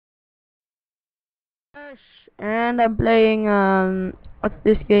Yes, and I'm playing what's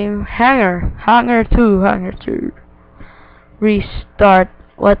this game? Hanger 2 restart.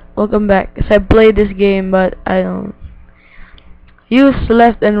 Welcome back. 'Cause I played this game but I don't use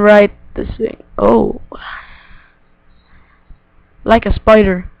left and right to swing. Oh, like a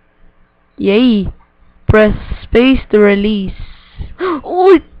spider. Yay. Press space to release.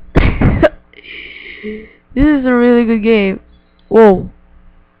 Oh, this is a really good game. Whoa.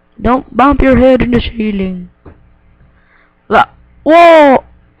 Don't bump your head in the ceiling. Whoa!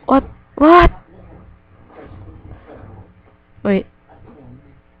 What? What? Wait.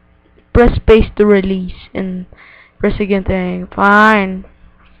 Press space to release and press again thing. Fine.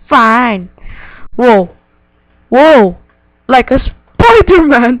 Fine. Whoa. Whoa! Like a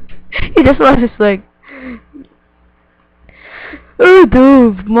Spider-Man! He just lost his leg. Oh,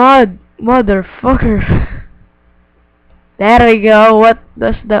 dude. Motherfucker. There we go. What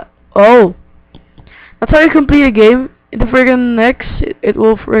does the... Oh. That's how you complete a game. In the friggin' next, it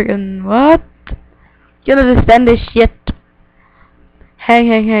will friggin' what? You don't understand this shit.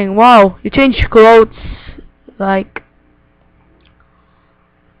 Hang. Wow, you change clothes like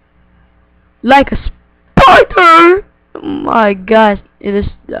a spider. Oh my gosh, it is.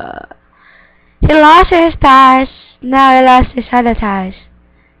 He lost his ties. Now he lost his other ties.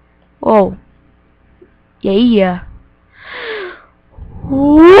 Whoa. Yeah.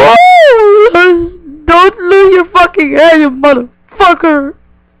 Whoa! Don't lose your fucking hand, you motherfucker!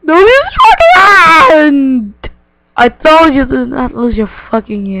 Don't lose your fucking hand! I told you to not lose your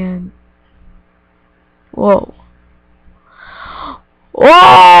fucking hand. Whoa.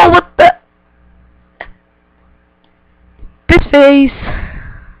 Oh, what the? This face.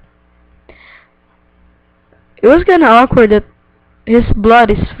 It was kinda awkward that his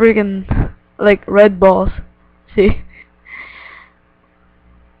blood is freaking like red balls. See?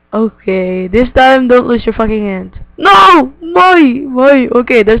 Okay, this time don't lose your fucking hand. No! My!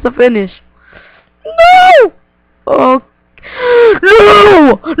 Okay, there's the finish. No! Oh.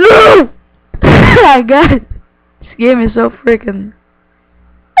 No! My god. This game is so freaking.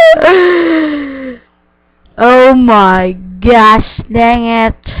 Oh my gosh, dang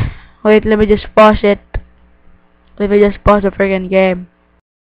it. Wait, let me just pause it. Let me just pause the freaking game.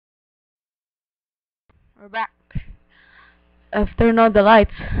 We're back. I've turned on the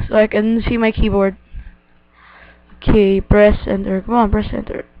lights so I can see my keyboard. Okay, press enter. Come on, press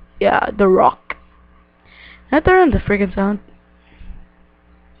enter. Yeah, The Rock. Now turn on the freaking sound.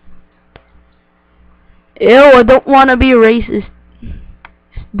 Ew, I don't wanna be racist.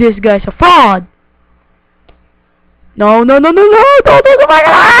 This guy's a fraud. No, don't do the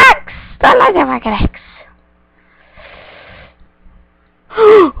Michael X! Don't like the Michael X.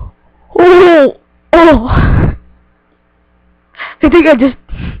 Oh! I think I just...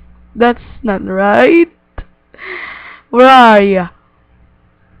 That's not right. Where are ya?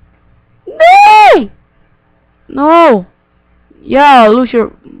 Nee! No! Yeah, lose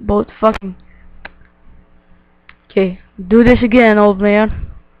your boat fucking... Okay, do this again, old man.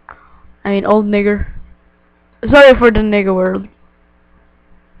 I mean, old nigger. Sorry for the nigger world.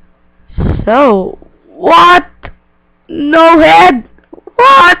 So, what? No head?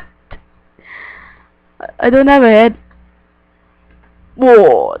 What? I don't have a head.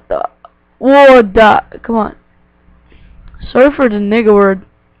 What the? Come on. Sorry for the nigger word.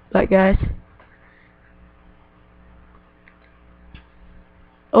 Bye, guys.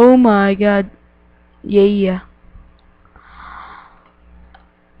 Oh my god. Yeah.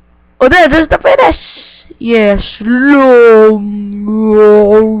 Oh, there's the finish. Yes. Slow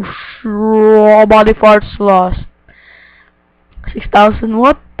body parts lost. 6,000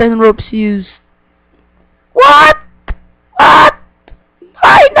 what? 10 ropes used. What?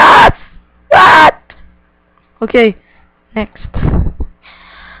 Why not? What? Okay, next.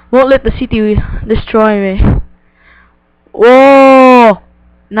 Won't let the city destroy me. Whoa!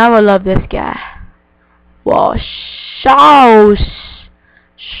 Now I love this guy. Whoa, Scheiße!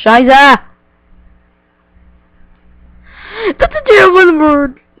 That's a German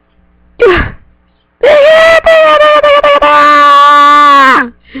word.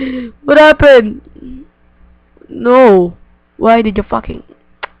 What happened? No. Why did you fucking...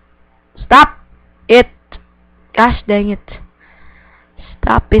 Stop it! Gosh dang it.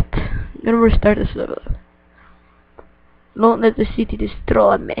 Stop it. I'm gonna restart this level. Don't let the city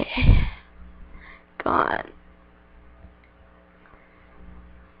destroy me. God.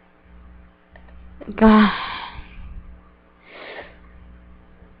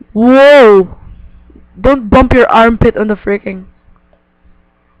 Whoa! Don't bump your armpit on the freaking...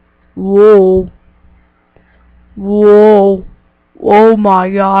 Whoa. Oh my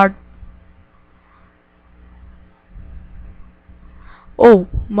god. Oh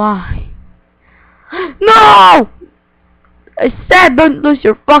my. No! I said don't lose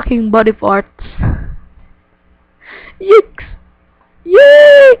your fucking body parts. Yikes!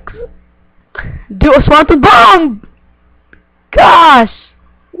 Yikes! Do a swanton bomb! Gosh!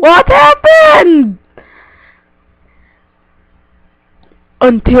 What happened?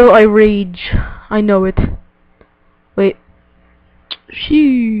 Until I rage. I know it. Wait.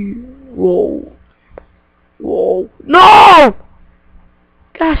 Whoa. Whoa. No!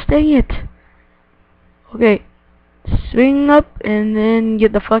 Gosh dang it. Okay. Swing up and then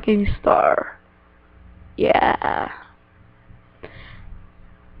get the fucking star. Yeah.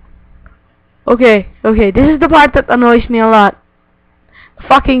 Okay, this is the part that annoys me a lot.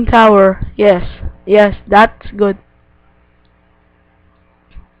 Fucking tower. Yes, that's good.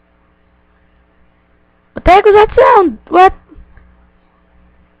 What the heck was that sound? What?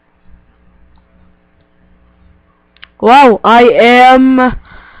 Wow, I am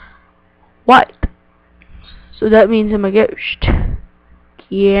white. So that means I'm a ghost.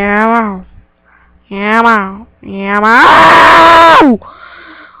 Yeah.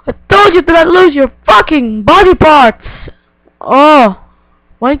 I told you to not lose your fucking body parts. Oh,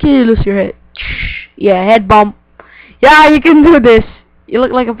 why can't you lose your head? Yeah, head bump. Yeah, you can do this. You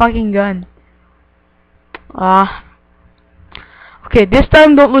look like a fucking gun. Okay, this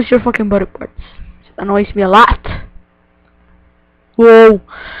time don't lose your fucking body parts. It annoys me a lot. Whoa.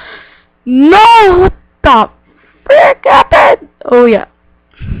 No, what the frick happened? Oh yeah.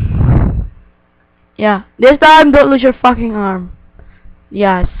 Yeah, this time don't lose your fucking arm.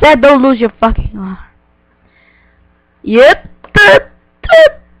 Yeah, I said don't lose your fucking arm. Yep.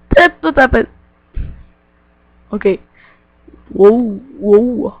 What happened? Okay.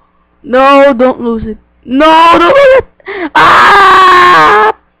 Whoa. No, don't lose it. No, don't lose it.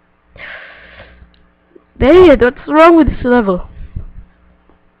 Ah! Dang it, what's wrong with this level?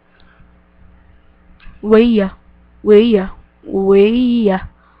 Whoa,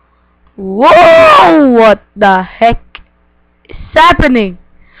 what the heck is happening?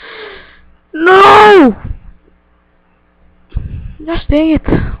 No! Gosh dang it,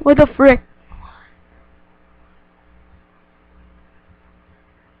 what the frick?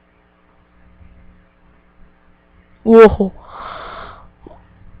 Whoa.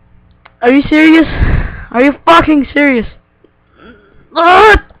 Are you serious? Are you fucking serious?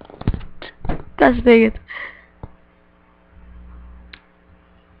 Gosh dang it.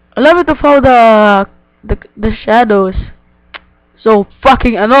 I love it of how the shadows so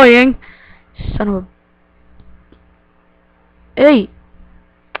fucking annoying. Son of a... Hey.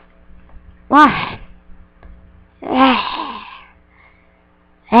 What?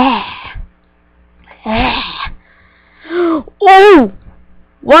 Oh!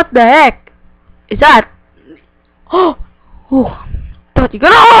 What the heck is that? Oh! Thought you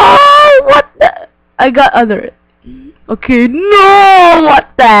got... Oh! What the... I got under it. Okay, no! What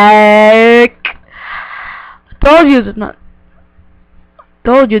the heck? I told you to not...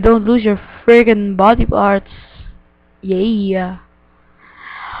 Told you don't lose your friggin' body parts. Yeah.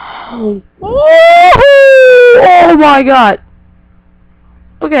 Oh my god.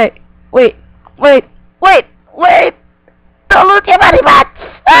 Okay, wait. Don't lose your body parts!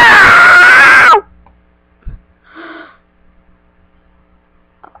 Ah!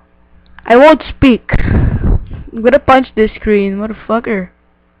 I won't speak. I'm gonna punch this screen, motherfucker.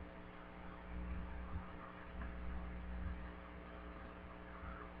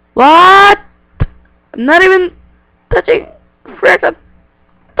 What? I'm not even touching friggin'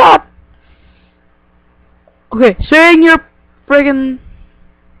 top. Okay, sharing your friggin'...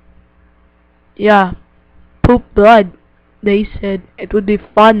 Yeah, poop blood. They said it would be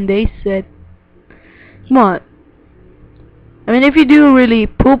fun. They said, come on. I mean, if you do really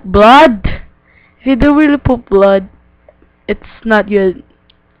poop blood, it's not good.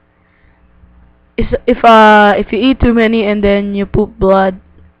 If you eat too many and then you poop blood,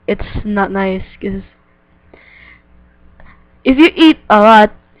 it's not nice. Cause if you eat a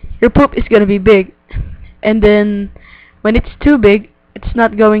lot, your poop is gonna be big, and then when it's too big, it's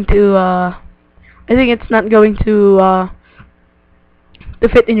not going to. I think it's not going to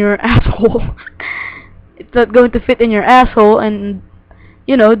fit in your asshole. It's not going to fit in your asshole, and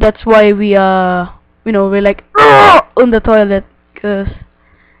you know that's why we we're like on the toilet, cause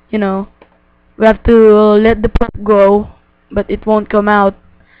you know we have to let the poop go, but it won't come out.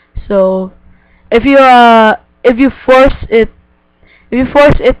 So if you force it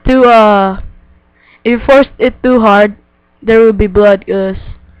too hard, there will be blood. Cause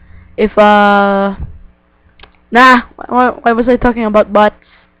if why was I talking about butts?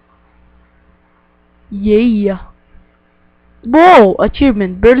 Yeah. Whoa!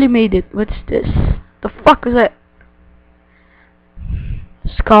 Achievement. Barely made it. What's this? The fuck is that?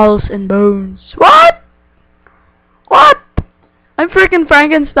 Skulls and bones. What? What? I'm freaking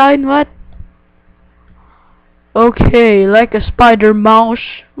Frankenstein. What? Okay, like a spider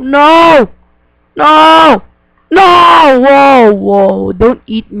mouse. No! No! No! Whoa, whoa. Don't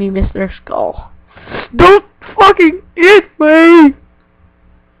eat me, Mr. Skull. Don't fucking eat me!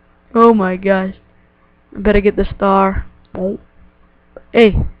 Oh my gosh. I better get the star. Oh.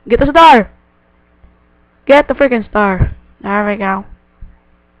 Hey, get the star! Get the freaking star. There we go.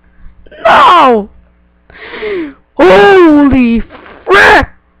 No! Holy frick!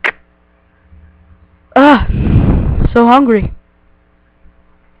 Ah, so hungry.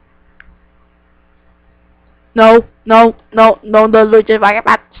 No, no, no, no, don't lose your body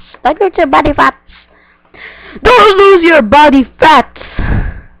fats. Don't lose your body fats. Don't lose your body fats.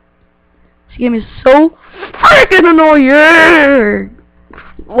 This game is so freaking annoying.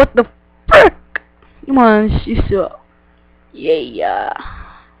 What the frick? Come on, she's yeah.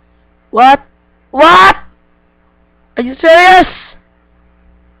 What? What? Are you serious?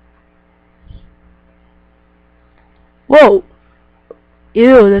 Whoa.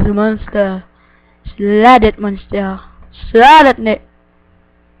 Ew, there's a monster. Sladet monster. Sladet net.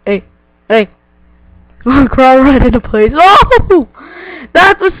 Hey, hey. Crawl right into place. Oh!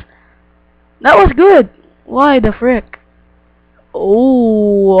 That was good. Why the frick?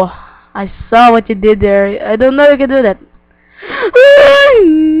 Oh, I saw what you did there. I don't know you can do that.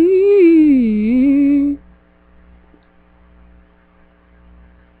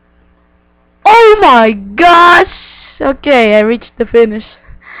 Oh my gosh! Okay, I reached the finish.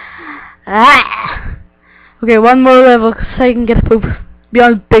 Ah! Okay, one more level so I can get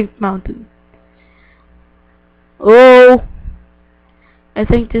beyond Pink Mountain. Oh, I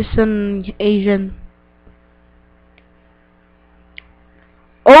think this is an Asian.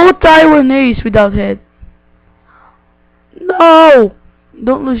 Oh, Taiwanese without head. No!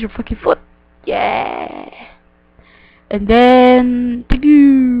 Don't lose your fucking foot. Yeah. And then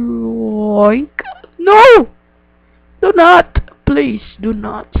oink. No! Do not! Please, do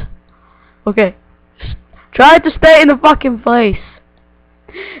not. Okay. Try to stay in the fucking place.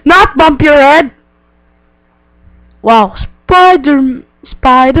 Not bump your head! Wow, Spider-Man,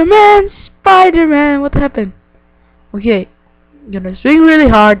 Spider-Man, what happened? Okay, I'm gonna swing really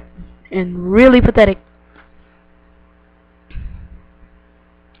hard and really pathetic.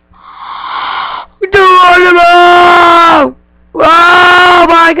 Oh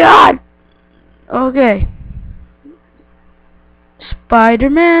my god! Okay.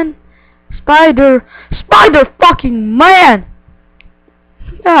 Spider-Man, Spider fucking man!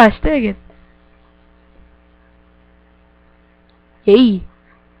 Gosh, dang it. Yay!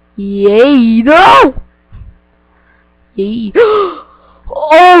 Yay! No! Yay!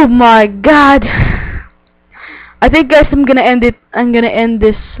 Oh my god! I think, guys, I'm gonna end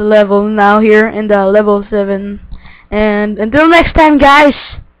this level now here in the level 7. And until next time, guys,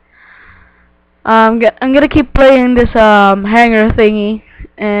 I'm gonna keep playing this hanger thingy,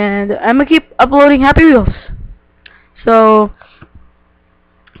 and I'm gonna keep uploading Happy Wheels. So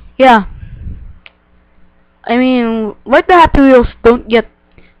yeah. I mean, like the Happy Wheels don't get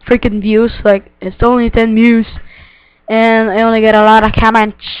freaking views, like it's only 10 views, and I only get a lot of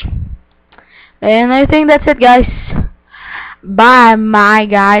comments. And I think that's it, guys. Bye, my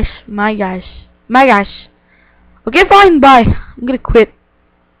guys. Okay, fine, bye. I'm gonna quit.